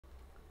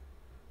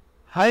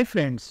Hi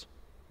friends,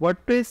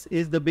 WordPress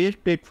is the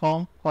best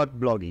platform for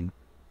blogging.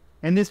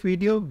 In this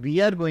video, we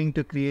are going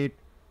to create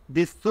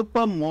this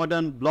super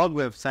modern blog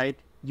website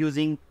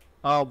using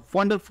a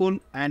wonderful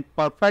and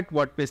perfect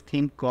WordPress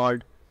theme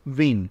called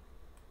Veen.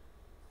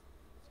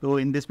 So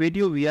in this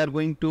video, we are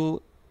going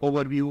to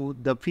overview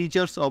the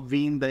features of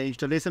Veen, the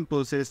installation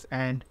process,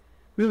 and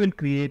we will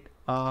create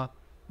a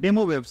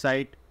demo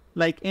website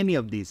like any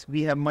of these.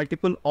 We have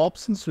multiple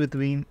options with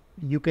Veen.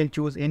 You can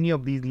choose any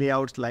of these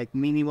layouts like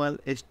minimal,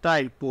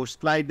 style,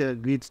 post slider,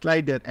 grid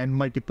slider, and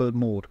multiple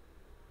more.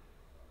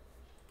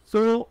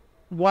 So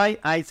why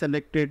I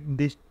selected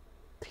this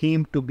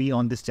theme to be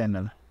on this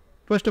channel?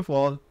 First of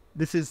all,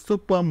 this is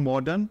super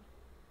modern.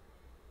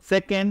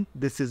 Second,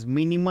 this is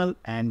minimal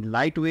and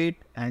lightweight.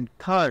 And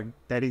third,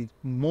 that is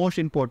most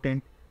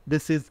important,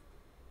 this is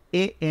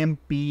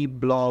AMP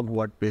blog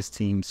WordPress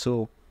theme.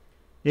 So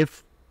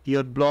if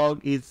your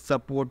blog is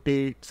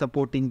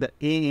supporting the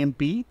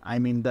AMP, I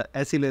mean the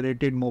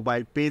accelerated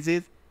mobile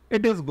pages,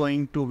 it is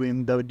going to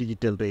win the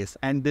digital race.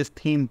 And this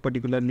theme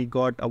particularly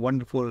got a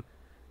wonderful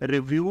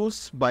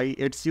reviews by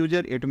its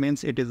user. It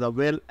means it is a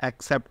well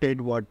accepted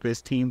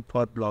WordPress theme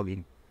for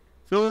blogging.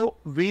 So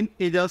Veen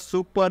is a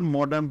super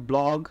modern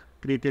blog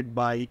created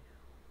by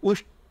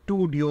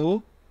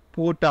Studio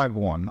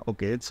Potagon.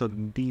 Okay, so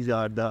these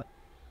are the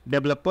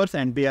developers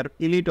and they are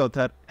elite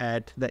author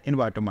at the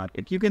Envato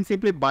market. You can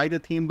simply buy the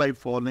theme by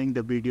following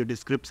the video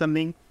description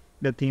link.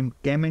 The theme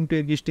came into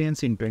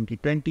existence in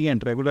 2020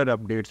 and regular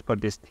updates for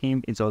this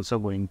theme is also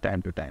going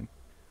time to time.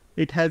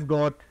 It has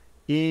got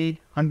a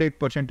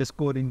 100%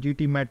 score in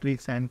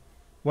GTmetrix and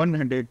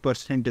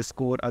 100%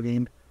 score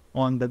again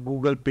on the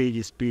Google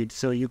page speed.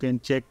 So you can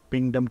check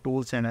pingdom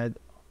tools and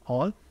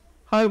all.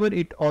 However,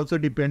 it also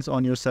depends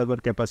on your server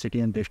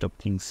capacity and rest of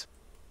things.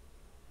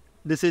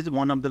 This is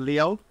one of the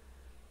layout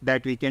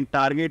that we can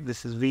target.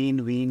 This is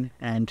Veen,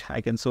 and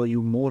I can show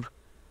you more.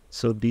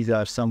 So these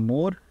are some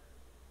more.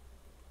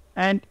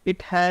 And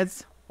it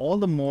has all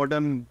the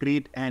modern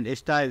grid and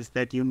styles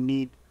that you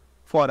need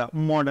for a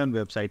modern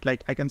website.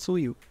 Like I can show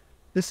you.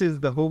 This is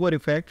the hover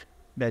effect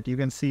that you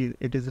can see.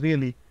 It is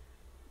really,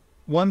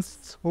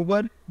 once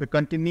hover, the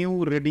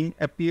continue reading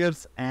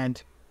appears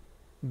and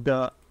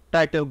the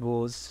title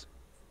goes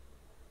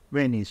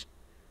vanished.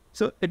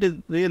 So it is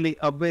really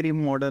a very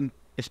modern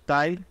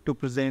style to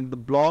present the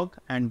blog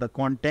and the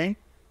content,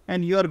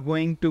 and you are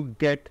going to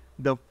get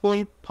the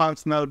full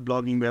functional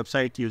blogging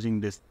website using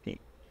this theme.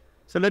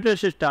 So let us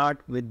start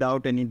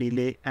without any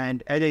delay,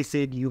 and as I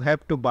said, you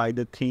have to buy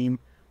the theme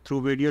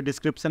through video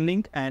description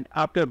link, and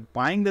after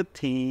buying the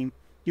theme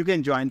you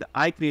can join the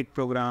iCreate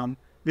program.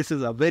 This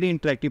is a very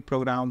interactive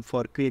program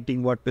for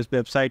creating WordPress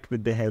website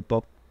with the help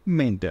of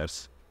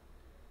mentors.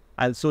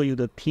 I'll show you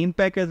the theme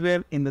pack as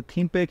well. In the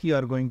theme pack you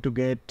are going to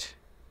get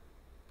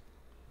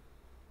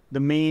the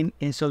main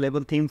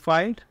installable theme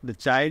file. The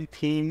child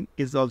theme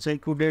is also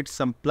included.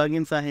 Some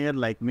plugins are here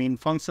like main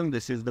function.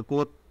 This is the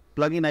core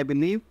plugin, I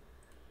believe.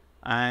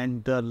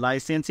 And the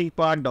licensing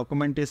part,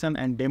 documentation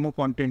and demo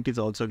content is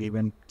also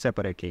given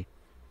separately.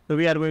 So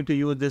we are going to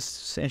use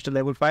this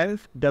installable file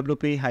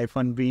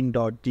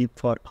wp-veen.zip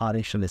for our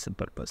installation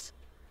purpose.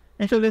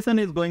 Installation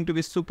is going to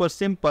be super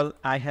simple.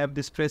 I have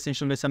this fresh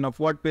installation of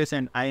WordPress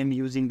and I am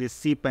using this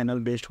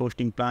cPanel based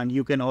hosting plan.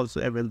 You can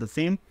also avail the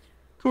same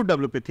through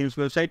WP Themes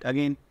website.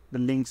 Again, the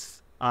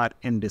links are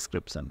in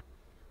description.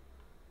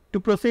 To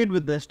proceed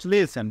with the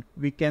installation,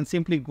 we can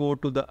simply go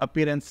to the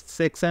appearance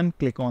section,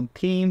 click on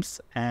themes,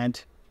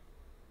 and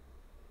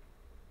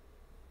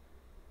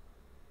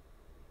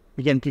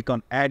we can click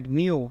on add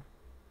new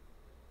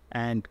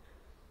and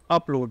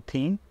upload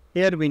theme.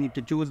 Here we need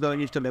to choose the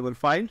installable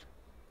file,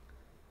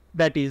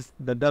 that is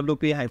the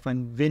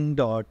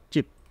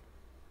wp-veen.zip.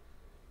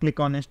 Click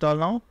on install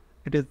now.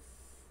 It is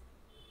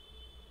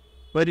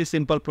very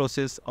simple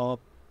process of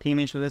theme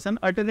installation.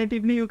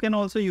 Alternatively, you can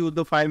also use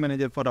the file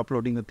manager for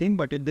uploading the theme,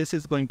 but this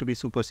is going to be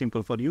super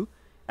simple for you.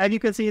 As you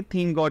can see,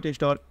 theme got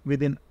installed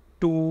within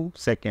 2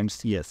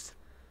 seconds. Yes.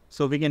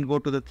 So we can go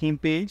to the theme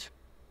page.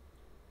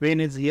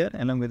 Veen is here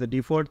along with the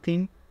default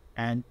theme,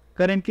 and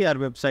currently our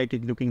website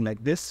is looking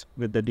like this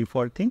with the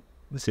default theme.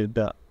 This is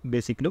the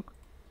basic look.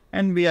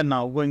 And we are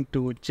now going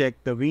to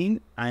check the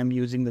Veen. I am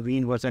using the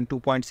Veen version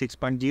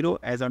 2.6.0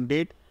 as on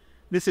date.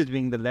 This is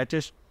being the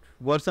latest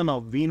version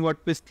of Veen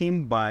WordPress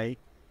theme by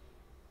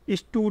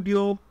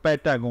Studio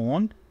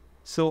Potagon.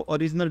 So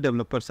original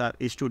developers are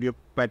Studio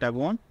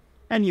Potagon,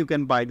 and you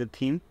can buy the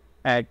theme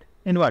at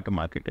Envato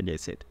market, as I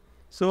said.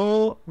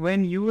 So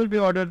when you will be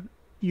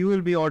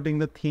ordering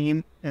the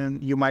theme,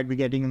 and you might be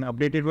getting an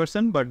updated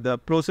version, but the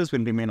process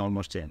will remain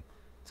almost same.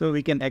 So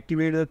we can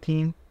activate the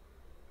theme.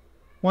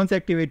 Once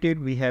activated,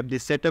 we have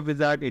this setup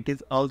wizard. It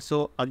is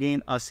also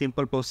again a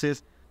simple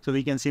process. So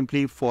we can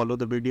simply follow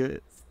the video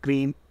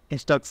screen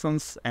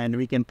instructions and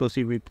we can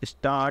proceed with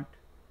start.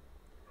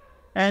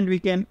 And we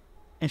can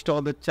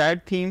install the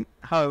child theme.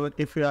 However,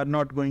 if you are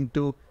not going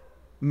to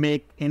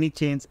make any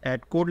change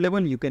at code level,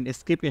 you can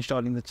skip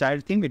installing the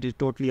child theme. It is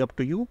totally up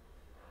to you.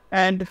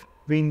 And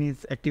Veen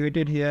is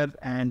activated here,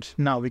 and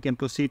now we can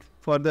proceed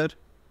further.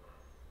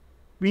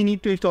 we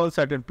need to install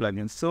certain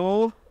plugins.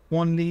 So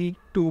only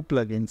two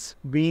plugins.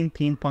 Veen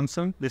theme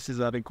function, this is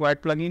a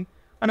required plugin.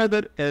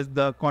 Another is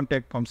the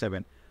contact form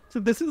 7. So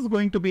this is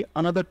going to be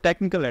another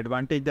technical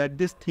advantage, that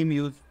this theme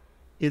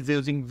is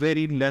using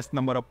very less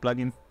number of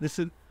plugins.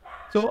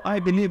 So I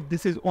believe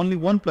this is only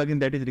one plugin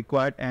that is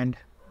required, and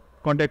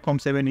contact form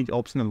 7 is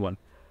optional one.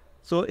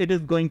 So it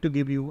is going to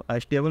give you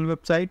a stable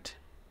website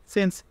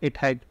since it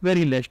had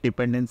very less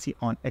dependency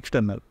on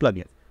external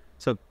plugins.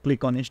 So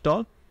click on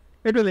install.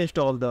 It will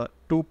install the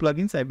two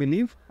plugins, I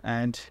believe,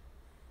 and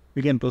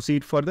we can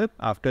proceed further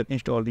after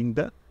installing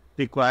the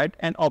required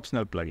and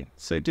optional plugin.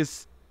 So it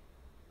is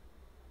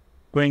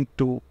going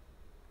to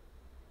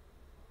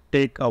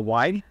take a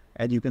while,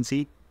 as you can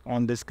see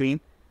on the screen.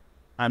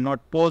 I'm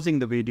not pausing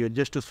the video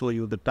just to show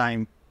you the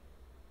time,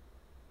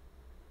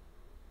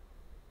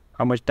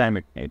 how much time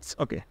it needs.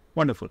 Okay,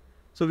 wonderful.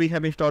 So we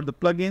have installed the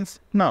plugins.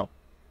 Now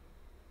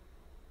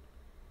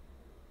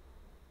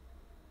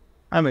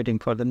I'm waiting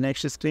for the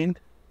next screen,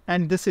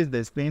 and this is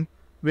the screen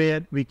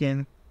where we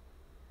can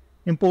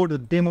import the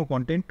demo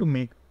content to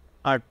make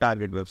our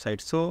target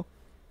website. So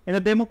in the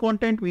demo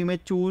content, we may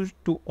choose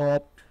to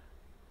opt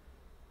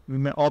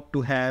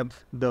to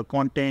have the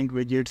content,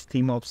 widgets,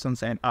 theme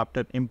options, and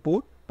after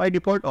import. By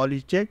default, all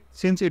is checked.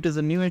 Since it is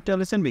a new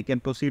installation, we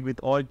can proceed with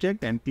all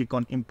checked and click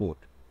on import.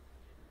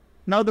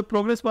 Now the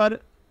progress bar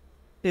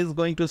is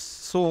going to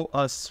show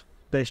us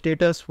the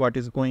status, what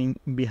is going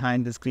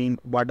behind the screen,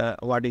 what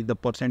is the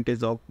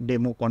percentage of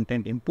demo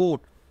content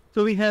import.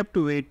 So we have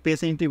to wait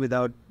patiently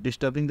without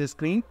disturbing the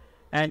screen,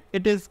 and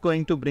it is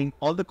going to bring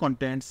all the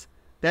contents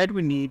that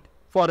we need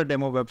for a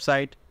demo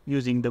website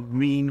using the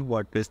Veen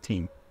WordPress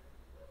theme.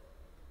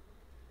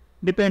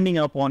 Depending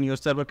upon your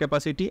server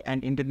capacity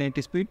and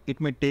internet speed, it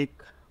may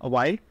take a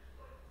while,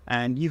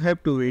 and you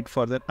have to wait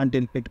further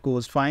until it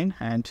goes fine.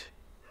 And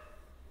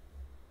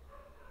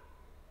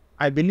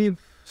I believe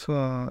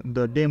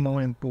the demo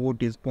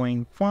import is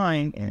going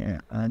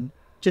fine, and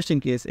just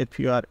in case if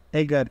you are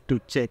eager to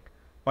check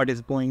what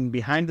is going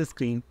behind the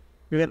screen,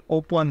 you will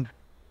open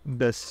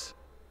this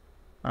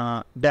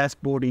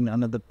dashboard in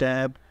another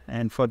tab,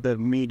 and for the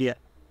media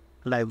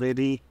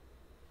library.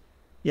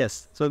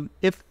 Yes, so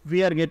if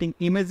we are getting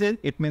images,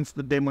 it means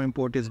the demo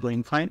import is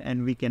going fine,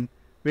 and we can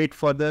wait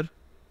further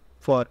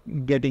for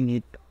getting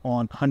it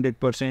on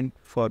 100%,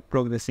 for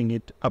progressing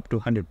it up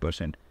to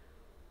 100%.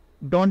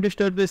 Don't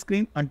disturb the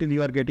screen until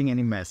you are getting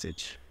any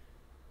message.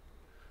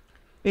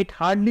 It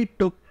hardly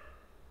took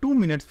 2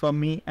 minutes for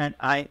me, and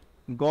I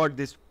got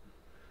this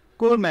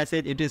cool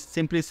message. It is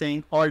simply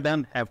saying all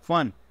done, have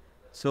fun.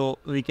 So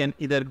we can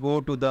either go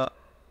to the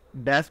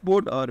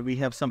dashboard, or we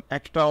have some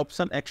extra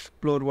option,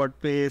 explore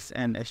WordPress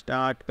and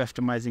start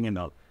customizing and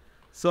all.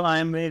 So I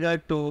am eager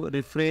to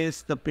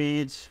refresh the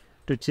page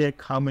to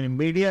check how many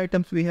media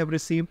items we have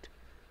received.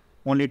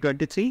 Only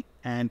 23,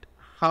 and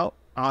how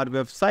our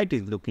website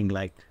is looking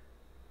like.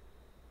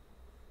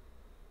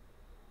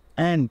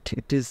 And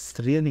it is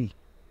really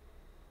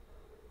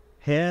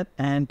here,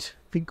 and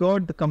we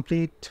got the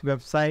complete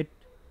website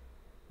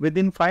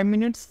within 5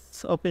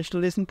 minutes of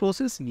installation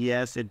process.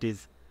 Yes, it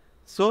is.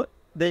 So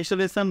the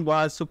installation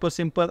was super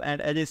simple,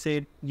 and as I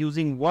said,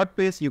 using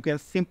WordPress you can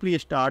simply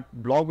start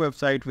blog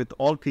website with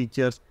all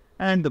features,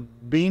 and the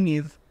Veen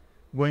is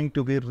going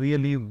to be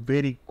really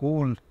very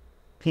cool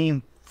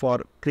theme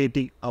for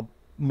creating a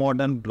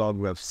modern blog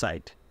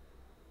website.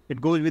 It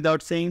goes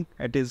without saying,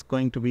 it is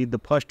going to be the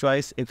first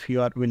choice if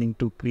you are willing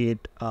to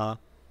create a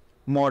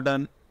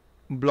modern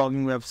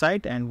blogging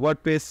website, and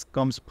WordPress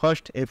comes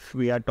first if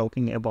we are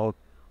talking about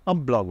a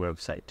blog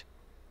website.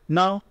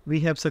 Now we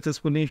have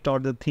successfully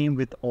installed the theme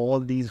with all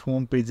these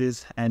home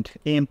pages, and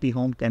AMP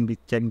home can be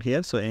checked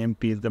here. So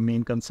AMP is the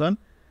main concern.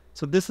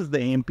 So this is the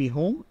AMP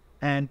home,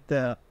 and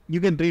you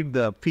can read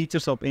the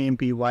features of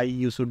AMP, why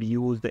you should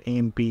use the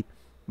AMP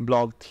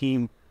blog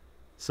theme.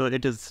 So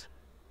it is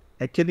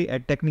actually a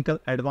technical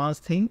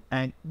advanced thing,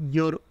 and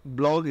your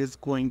blog is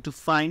going to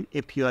shine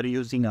if you are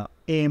using a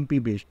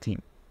AMP based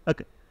theme.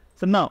 Okay,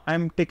 so now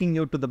I'm taking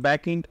you to the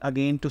backend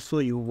again to show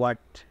you what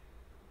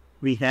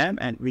we have,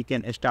 and we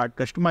can start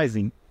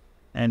customizing.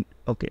 And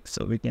okay,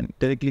 so we can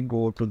directly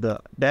go to the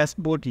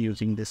dashboard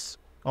using this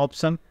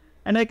option,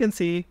 and I can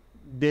see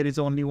there is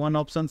only one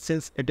option.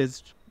 Since it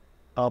is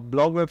a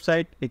blog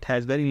website, it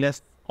has very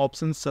less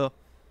options. So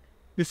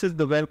this is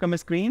the welcome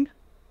screen.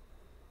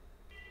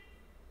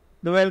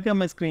 The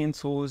welcome screen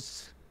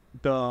shows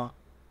the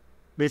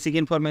basic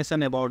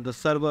information about the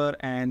server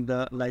and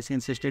the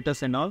license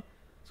status and all.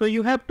 So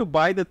you have to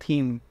buy the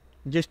theme.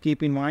 Just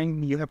keep in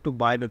mind, you have to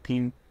buy the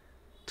theme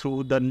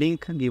through the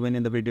link given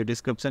in the video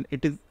description.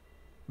 It is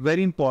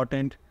very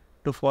important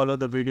to follow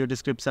the video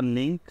description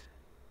link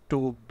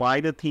to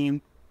buy the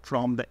theme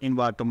from the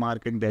Envato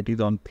market that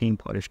is on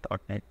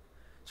themeforest.net,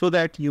 so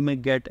that you may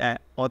get an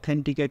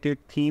authenticated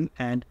theme,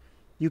 and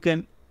you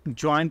can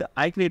join the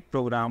iCreate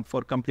program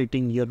for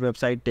completing your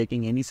website,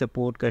 taking any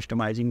support,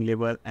 customizing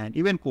level, and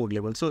even code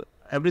level. So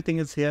everything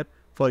is here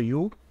for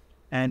you.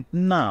 And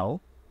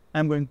now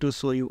I'm going to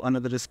show you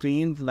another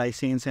screen.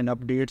 License and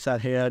updates are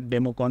here.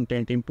 Demo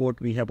content import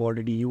we have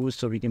already used,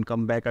 so we can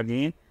come back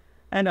again.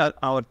 And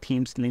our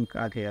themes link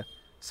are here.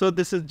 So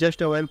this is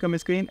just a welcome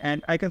screen,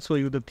 and I can show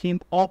you the theme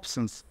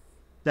options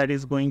that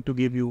is going to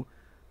give you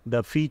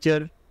the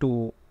feature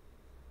to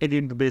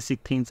edit the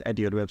basic things at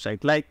your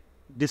website. Like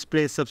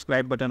display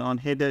subscribe button on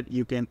header,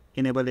 you can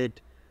enable it.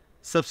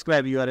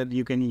 Subscribe URL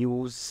you can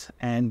use,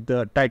 and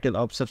the title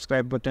of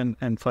subscribe button,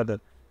 and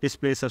further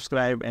display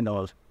subscribe and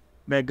all.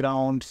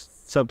 Background,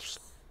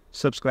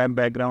 subscribe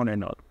background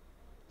and all.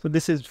 So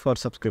this is for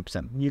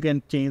subscription. You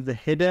can change the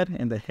header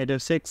and the header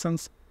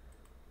sections.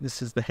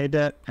 This is the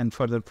header and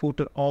further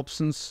footer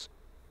options.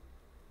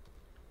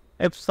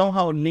 If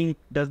somehow link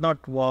does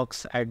not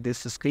works at this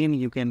screen,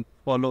 you can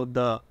follow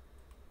the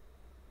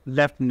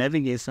left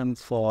navigation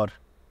for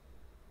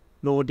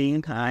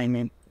loading. I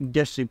mean,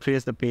 just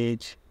refresh the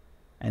page,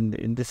 and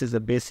this is a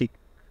basic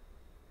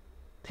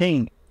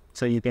thing.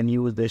 So you can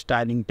use the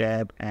styling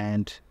tab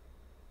and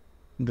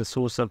the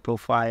social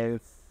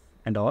profiles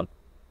and all.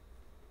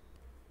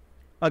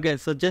 Okay,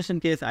 so just in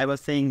case I was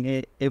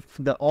saying, if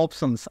the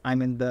options, I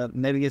mean the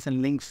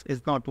navigation links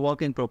is not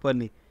working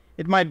properly,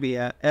 it might be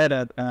an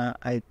error,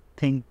 I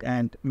think,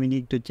 and we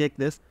need to check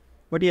this.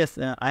 But yes,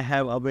 I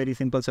have a very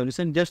simple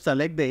solution. Just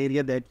select the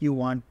area that you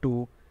want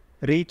to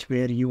reach,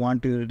 where you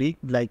want to reach.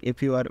 Like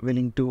if you are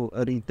willing to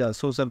reach the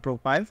social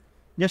profiles,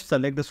 just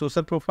select the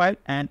social profile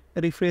and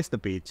refresh the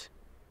page.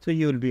 So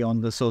you will be on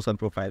the social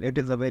profile. It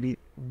is a very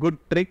good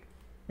trick.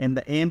 In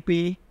the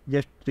AMP,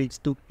 just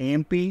reach to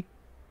AMP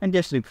and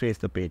just refresh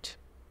the page.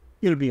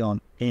 You'll be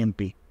on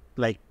AMP.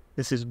 Like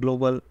this is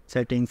global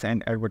settings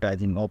and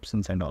advertising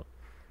options and all.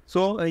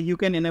 So you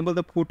can enable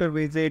the footer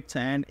widgets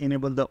and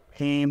enable the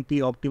AMP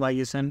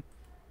optimization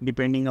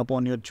depending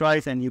upon your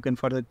choice, and you can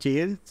further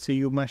change. So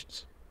you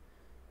must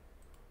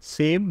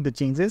save the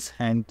changes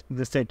and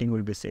the setting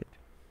will be saved.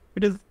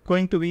 It is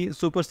going to be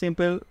super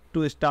simple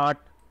to start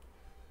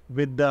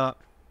with the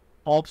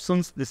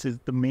options. This is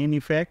the main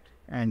effect,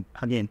 and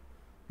again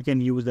you can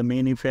use the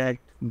main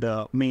effect,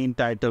 the main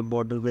title,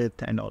 border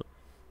width and all.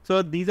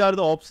 So these are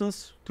the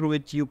options through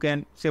which you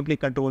can simply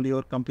control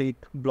your complete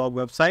blog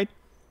website.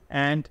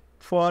 And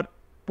for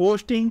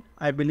posting,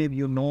 I believe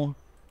you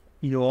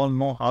all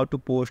know how to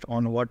post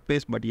on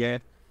WordPress, but yeah,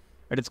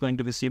 it is going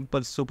to be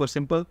simple, super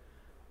simple.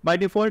 By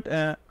default,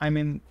 I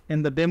mean,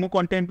 in the demo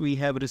content, we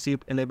have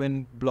received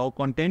 11 blog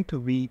content.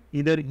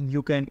 Either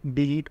you can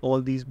delete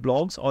all these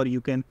blogs or you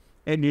can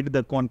edit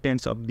the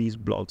contents of these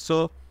blogs.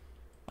 So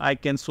I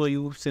can show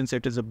you, since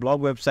it is a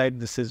blog website,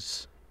 this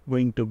is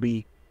going to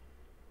be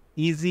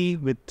easy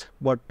with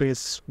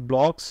WordPress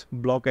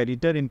blog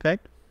editor in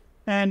fact.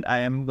 And I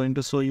am going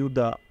to show you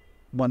the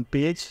one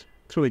page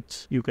through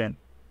which you can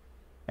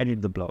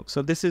edit the blog.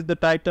 So this is the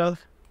title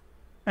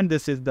and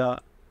this is the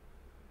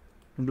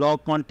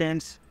blog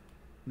contents.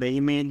 The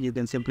email you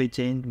can simply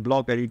change.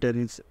 Blog editor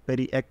is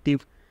very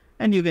active,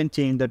 and you can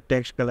change the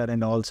text color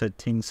and all such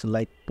things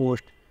like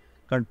post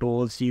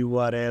controls,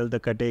 URL, the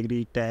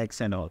category tags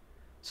and all.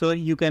 So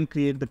you can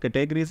create the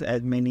categories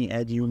as many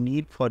as you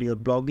need for your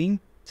blogging.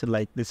 So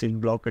like this is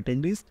blog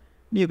categories.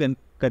 You can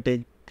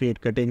create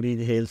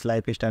categories, health,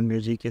 lifestyle,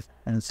 music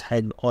and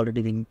has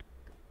already been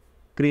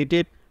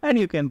created, and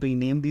you can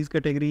rename these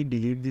category,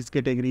 delete this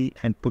category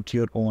and put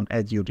your own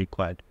as you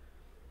required.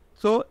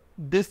 So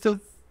this is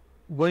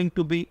going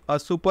to be a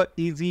super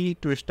easy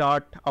to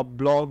start a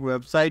blog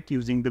website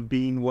using the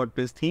Veen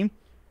WordPress theme.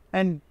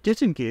 And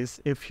just in case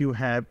if you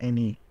have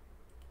any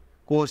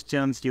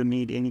questions, you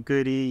need any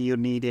query, you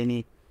need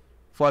any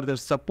further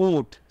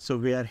support, so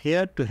we are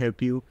here to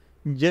help you.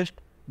 Just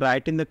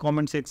write in the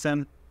comment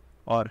section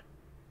or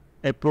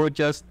approach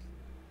us,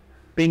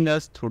 ping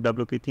us through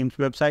WP Themes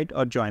website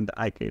or join the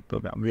iCreate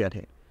program. We are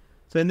here.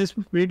 So in this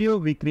video,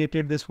 we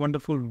created this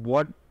wonderful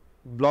blog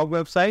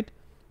website.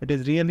 It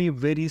is really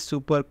very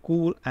super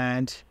cool,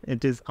 and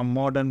it is a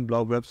modern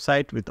blog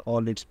website with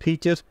all its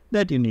features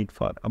that you need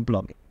for a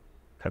blogging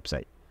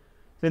website.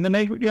 So in the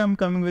next video, I'm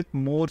coming with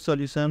more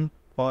solution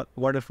for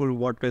wonderful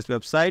WordPress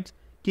websites.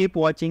 Keep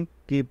watching,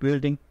 keep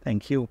building.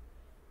 Thank you.